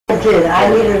I did. I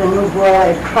needed a new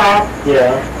boiler. It cracked.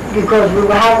 Yeah. Because we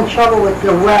were having trouble with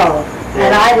the well,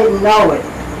 and I didn't know it.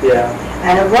 Yeah.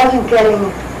 And it wasn't getting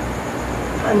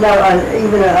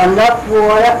even enough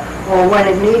water, or when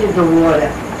it needed the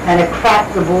water, and it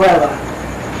cracked the boiler.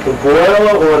 The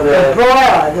boiler or the...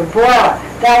 The boiler.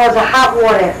 That was a hot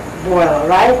water boiler,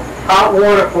 right? Hot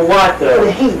water for what, though? For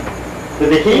the heat. For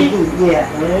the heat? Yeah.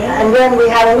 And then we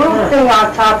had a little thing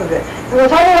on top of it. It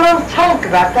was only a little tank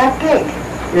about that big.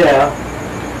 Yeah.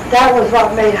 That was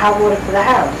what made hot water for the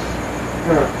house.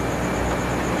 Huh.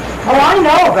 Oh, I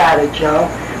know about it, Joe.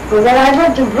 But when I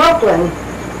lived in Brooklyn,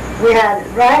 we had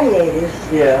radiators.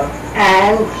 Yeah.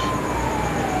 And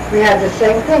we had the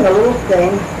same thing, a little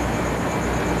thing.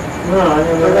 No, I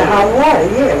never For the know. hot water,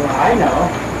 yeah, well, I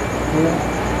know. Yeah.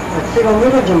 But see, when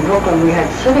we lived in Brooklyn, we had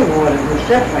city water. It was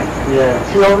different. Yeah.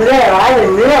 See, over there, I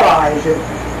didn't realize it.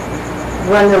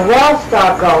 When the wells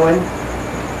start going,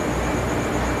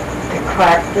 it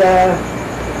cracked the...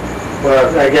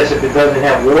 Well, I guess if it doesn't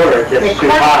have water, it gets too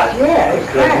hot. Yeah, it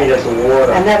It's going to heat us cracked. the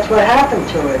water. And that's what happened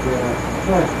to it. Yeah.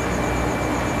 Huh.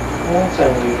 Well, that's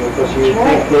unusual, because you would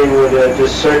That's think they would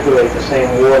just circulate the same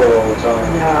water all the time.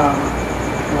 No.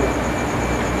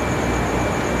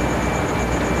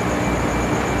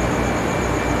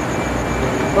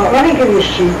 Well, let me give you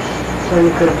sheets so you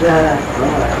could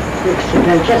fix it.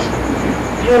 And just,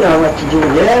 you know what to do.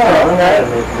 Yeah, I know how to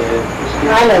make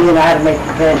I know you know how to make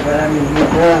the bed, but I mean, you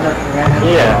boil it around.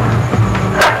 Yeah.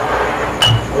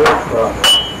 No problem.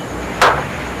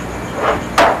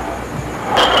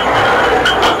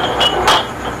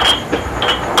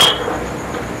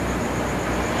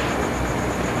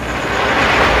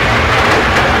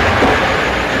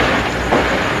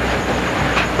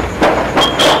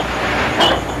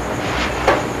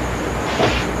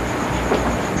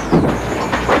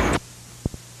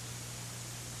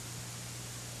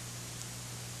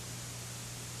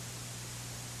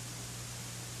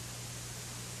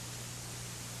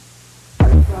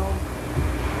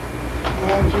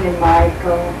 Angie and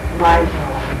Michael.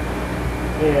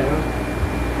 Yeah.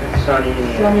 It's sunny in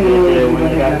Sunny here when when they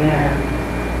you got got there.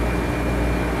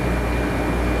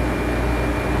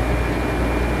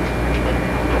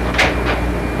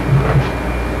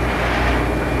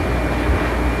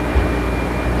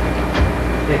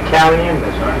 They're county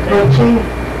members, aren't they? Richie,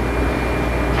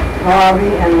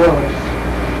 Barbie, and Lois.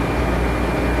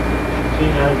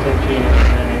 Gina, I think Gina was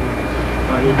her name.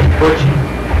 Oh, he's Butchie.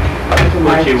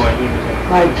 Butchie when he was in.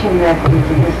 My two nephews,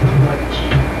 and this is Butch.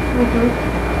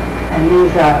 And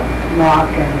these are Mark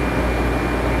and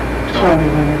Charlie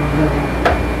when they were little.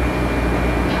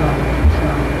 Charlie and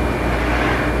Tony.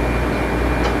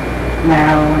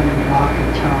 Marilyn and Mark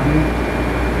and Tony.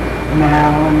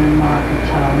 Marilyn and Mark and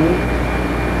Tony.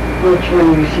 Which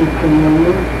one you see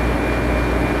communion?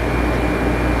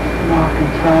 Mark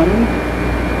and Tony.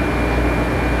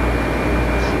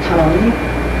 It's Tony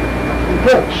and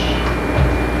Butch.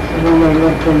 So when they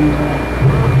lived in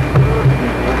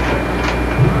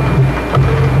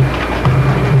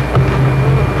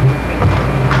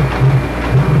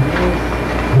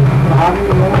Bobby,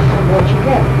 Lois, and what you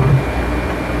get.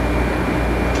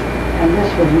 And this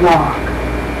was Mark.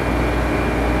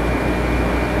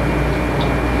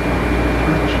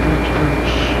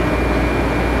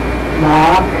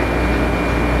 Mark.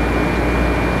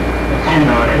 And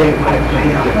the great white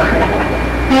whale.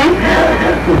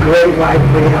 The great white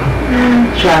whale.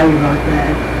 Charlie wrote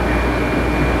that.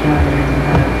 Charlie and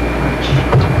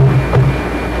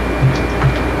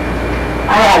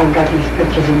I haven't got these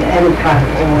pictures in any kind of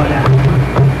order.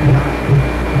 You know.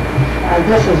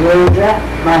 This is Linda,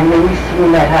 my niece. You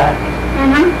met her.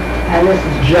 And this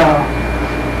is Joe.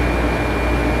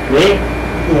 Me?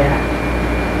 Yeah.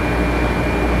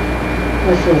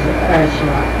 This is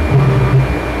Ursula.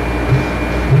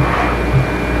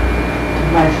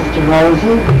 My sister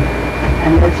Rosie.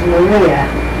 And it's Maria.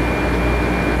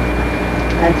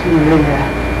 That's Maria.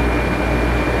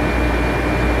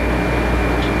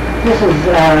 This is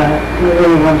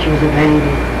Maria when she was a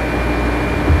baby.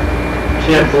 She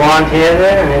had blonde hair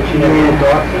there, and then she had a little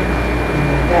dark hair?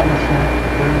 Yeah, that was her.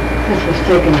 This was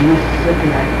taken in Mississippi,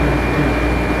 I think.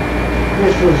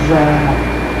 This is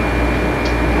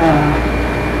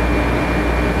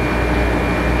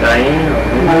Diane or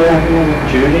my other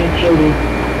Judy? Judy.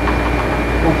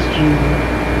 That's Judy.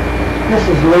 This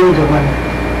is Linda when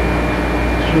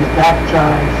she was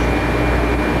baptized.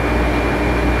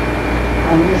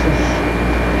 And this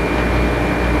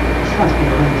must be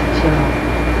Linda too.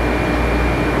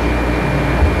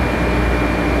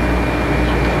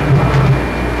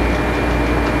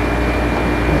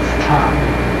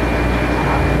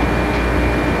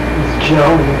 It's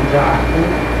Joe and Dorothy.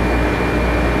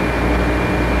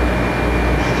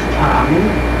 Tommy,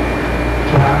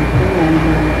 Jonathan,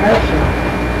 and Ursula.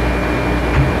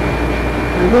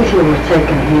 And these were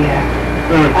taken here.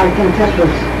 I think this was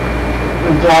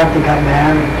when Dorothy got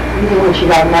married. Either when she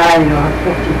got married or her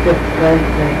 55th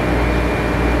birthday.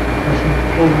 Because he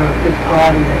gave her a big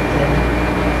party that day.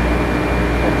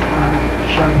 That's how I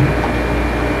show you.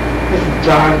 This is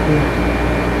Dorothy.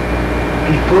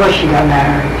 Before she got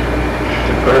married.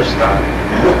 The first time.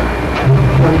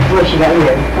 Well, before she got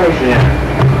married.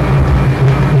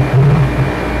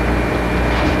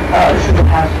 This is the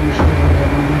house we used to live in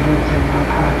when we lived in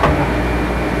Alcantara.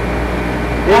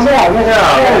 That's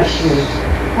Cherry Street.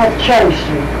 That's Cherry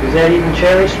Street. Is that even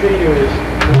Cherry Street or is,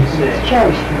 what do you say? It's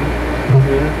Cherry Street.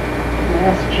 Yeah. Yeah,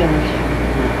 that's Cherry Street.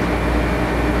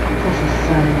 This is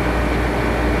Sonny.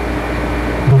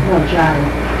 No, Johnny.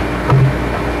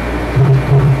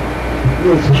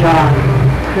 It's John.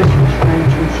 Christmas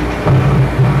 1960.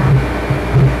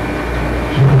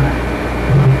 John.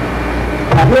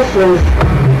 Now this is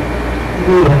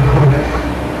me, of course.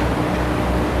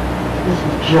 This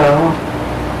is Joe.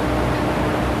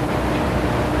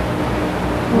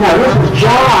 No, this is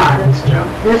John. That's Joe.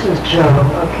 This is Joe,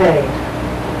 okay.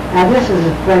 Now this is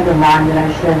a friend of mine that I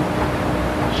said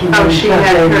she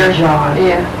had her John.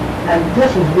 Yeah. And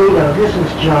this is Vito, this is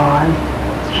John.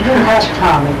 She didn't have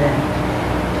Tommy then.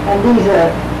 And these are,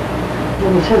 it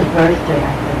was his birthday,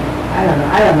 I think.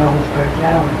 I don't know whose birthday,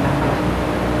 I don't remember.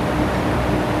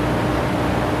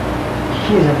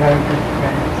 She's a very good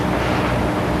friend.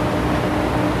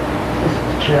 This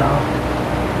is Joe,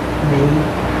 me,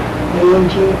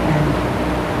 Angie, and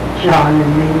John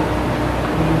and me.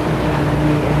 Angie, John and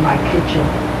me in my kitchen.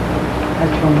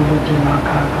 That's when we lived in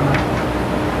Alcantara.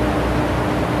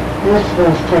 This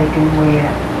was taken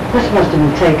where? This must have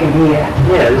been taken here.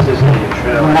 Yeah, this is going to be a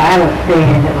trail. When I had a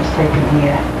fan that was taken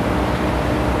here.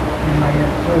 In my,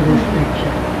 look at this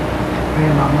picture.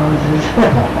 Grandma Moses.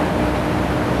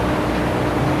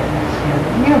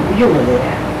 Yeah, you were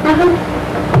there.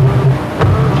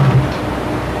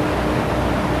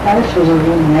 Now this was a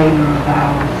little neighbor of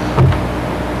ours.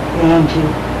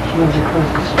 Angie. She lives across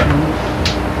the street.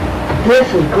 This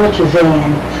is Butch's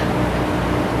aunt.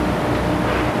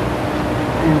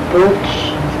 And Butch,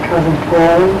 his cousin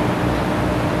Paulie.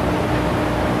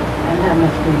 And that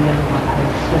must be the other one,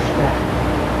 his sister.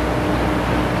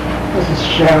 This is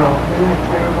Cheryl. Isn't that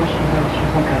terrible? She's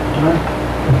like a drunk.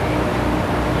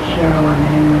 Cheryl and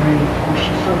Henry. Oh,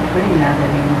 she's so pretty now that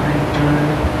Henry's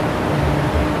blue.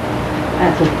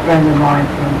 That's a friend of mine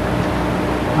from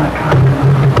Alcantara.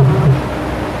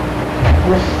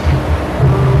 This,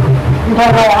 you know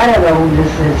what, I don't know who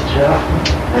this is, Joe.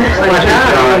 It's like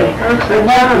Johnny. It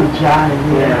might be Johnny,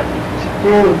 yeah.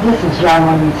 Dude, this is John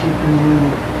when you took the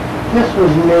movie. This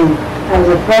was me. That was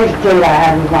the first date I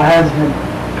had with my husband.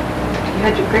 You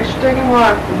had your picture taken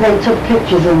or? They took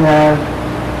pictures in the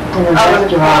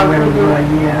restaurant where we were,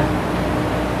 yeah.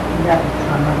 That was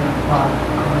my mother and father,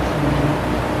 of course.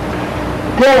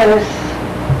 This.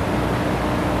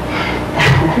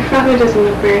 Your father doesn't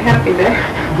look very happy there.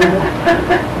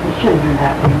 He should have been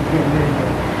happy to get rid of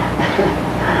it.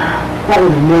 That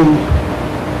was me.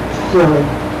 Silly.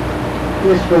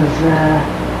 This was,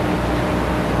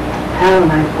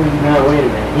 Alan, I think. No, wait a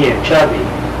minute. Here, Chubby.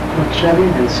 Oh, Chubby?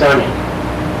 And Sonny.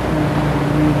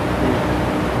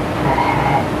 That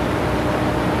hat.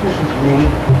 This is me.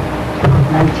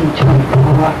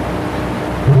 1924.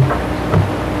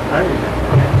 I remember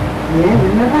that. Yeah,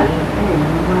 remember that? Hey,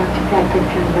 remember I took that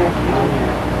picture back here?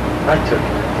 I took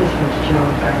it. This was Joe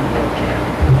Barrymore.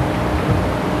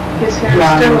 His hair's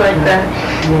still like that.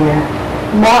 Yeah.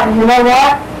 You know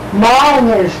what? Mine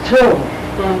is too.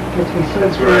 Gets me so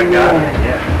That's where I got it,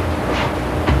 yeah.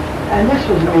 And this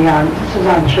was me this was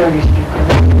on Cherry Street,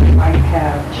 this was my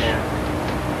couch. Yeah.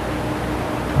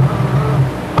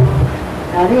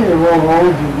 Now these are all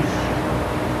oldies.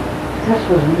 This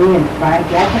was me and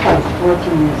Frankie. I think I was 14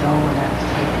 years old when I was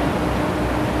taken.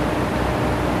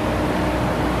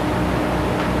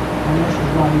 And this is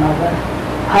my mother,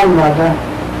 her mother,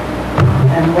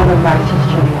 and one of my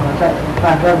sister-in-laws.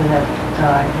 My brother that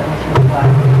died, that was his wife.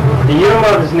 Your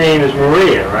mother's name is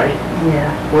Maria, right?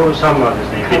 Yeah. What was her mother's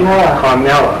name? Carmela.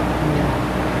 Carmela.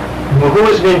 Yeah. Well, who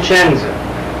was Vincenza?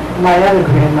 My other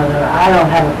grandmother, I don't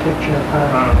have a picture of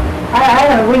her. I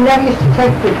don't know, we never used to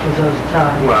take pictures those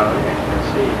times. Well, yeah, let's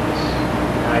see. It's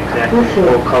not exactly This is,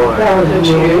 full color. that was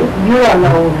you. You don't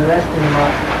know who the rest of them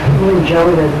are. Even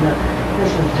Joey doesn't know.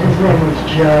 His name was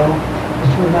Joe. This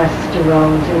was my sister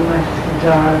Rosie, my sister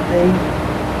Dorothy.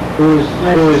 Who's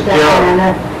sister Joe?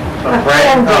 Anna. A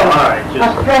friend? Oh, all right.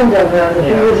 A friend of hers. He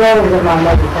Yeah. was always at my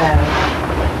mother's house.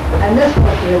 And this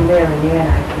must have been Mary Ann,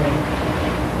 I think.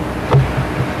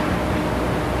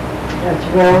 That's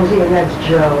Rosie and that's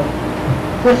Joe.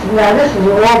 This is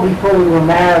all before we were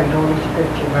married, all these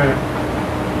pictures. Right.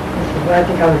 I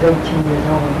think I was 18 years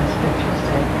old when this picture was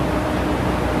taken.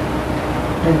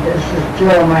 And this is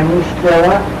Jill, my niece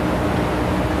Dilla,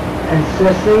 and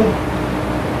Sissy.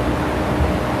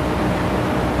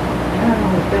 I don't know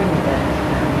what baby that is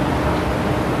now.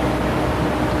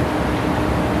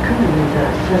 Couldn't be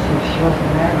Sissy, she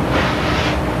wasn't married.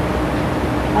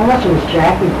 Unless it was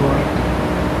Jackie Boy.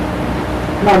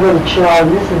 My little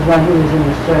Charlie, this is when he was in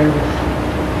the service.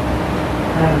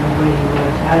 I don't know where he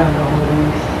was. I don't know who it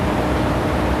is.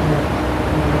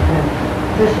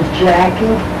 This is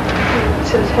Jackie. It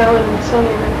says Helen and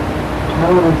Sonny.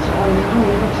 Helen and Sonny. Oh, he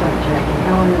looks like Jackie.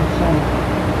 Helen and Sonny.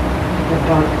 They're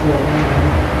both dead anyway.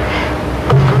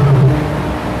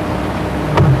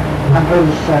 My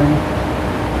brother Sonny.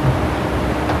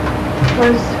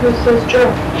 Who's Joe?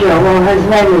 Joe, well, his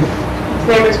name is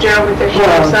Joe, but they call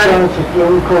Joe. him Sonny. Joseph, yeah,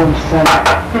 we call him Sonny.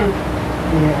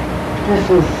 Yeah. This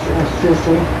is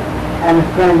Sissy and a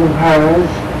friend of hers.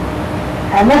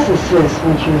 And this is Sis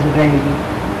when she was a baby.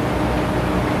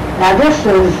 Now this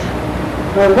is,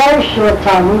 for a very short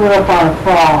time, we were up on a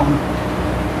farm.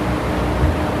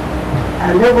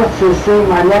 And there was Sissy,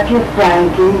 my nephew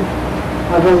Frankie,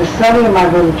 my brother Sonny, and my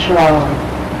brother Charlie.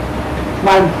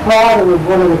 My father was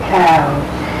one of the cows.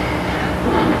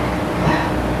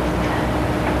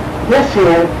 This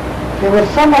here, there was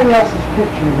somebody else's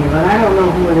picture of me, but I don't know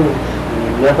who it is.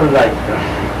 You never liked her.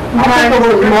 I think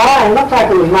it was mine. It looked like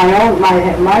it was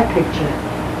my picture,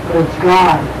 but it's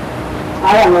gone. I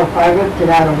don't know if I ripped it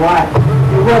out or what.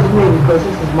 It was me because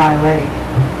this is my leg.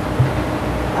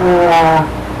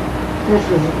 This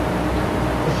is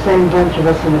the same bunch of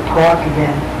us in the park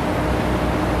again.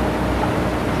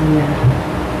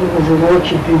 Yeah, it was in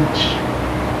Orchard Beach.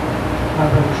 My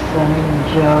brother Sonny and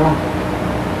Joe.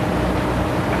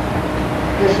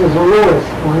 This was Lewis.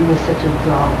 Well, he was such a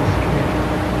doll's kid.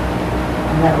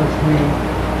 And that was me.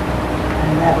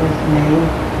 And that was me.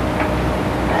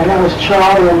 And that was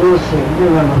Charlie and Lucy. You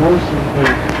remember Lucy?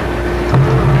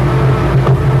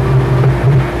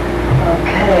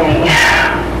 Okay.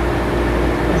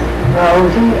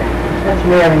 Rosie. That's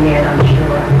Mary Ann, I'm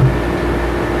sure.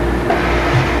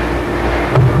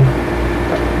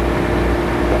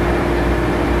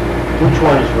 Which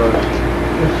one is Rosie?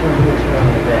 This one is On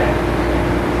Rosie. the back.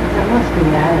 That must be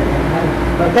Anna.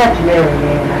 But that's Mary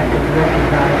Ann. I could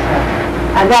recognize her.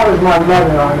 And that was my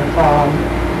mother on the farm.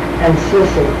 And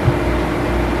Sissy.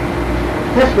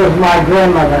 This was my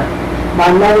grandmother. My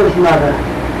mother's mother.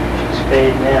 She's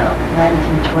faded now.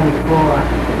 1924.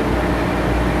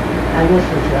 And this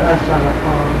is us on the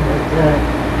farm with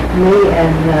me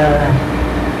and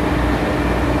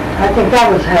I think that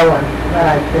was Helen.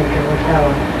 I think it was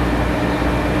Helen.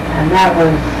 And that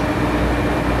was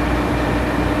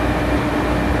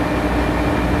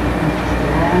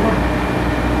Anna.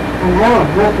 And Helen,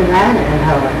 Rick and Anna and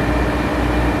Helen.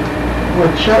 Or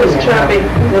Chubby It's and Chubby.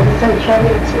 Helen. Does it say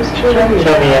Chubby? It says Chubby.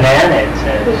 Chubby and Anna, it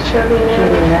says. It's Chubby and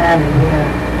Chubby and Anna. Anna,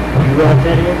 yeah. You wrote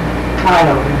that in? I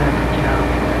don't remember, Joe.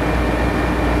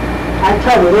 I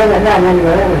tell you, the other night,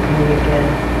 anyway, that was me again.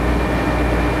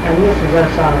 And this is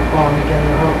us on the farm again,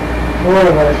 the whole, four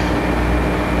of us.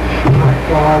 My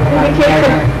father, my And you mother.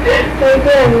 can't,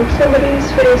 again, somebody's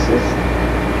face is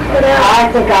cut out. I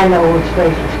think I know whose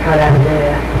face was cut out of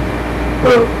there.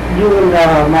 Who? You and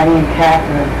my Aunt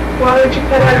Catherine, Why would you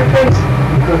cut out her face?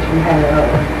 because we had a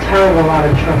terrible lot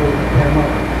of trouble with them.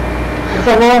 It's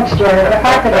a long story. If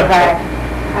I could go back,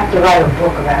 I have to write a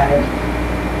book about it.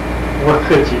 What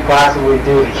could you possibly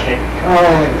do to get?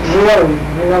 Oh, really,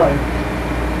 really.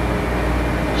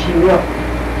 She real.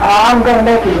 I'm going to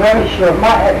make it very short.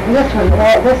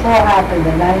 This all happened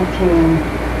in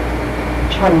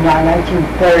 1929,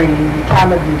 1930, the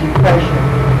time of the Depression.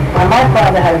 Now, my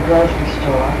father had a grocery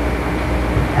store,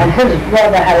 and his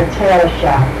brother had a tailor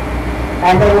shop,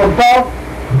 and they were both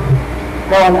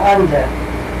going under.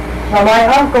 So my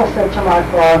uncle said to my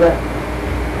father,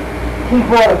 he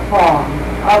bought a farm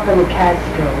up in the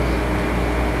Catskills.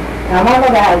 Now my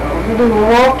mother had, we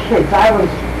were all kids.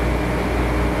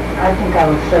 I think I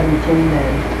was 17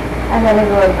 then. And then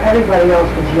everybody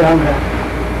else was younger.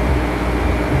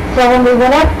 So when we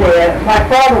went up there, my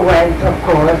father went, of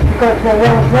course, because there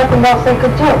was nothing else they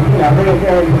could do. You know,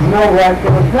 there was no work,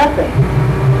 there was nothing.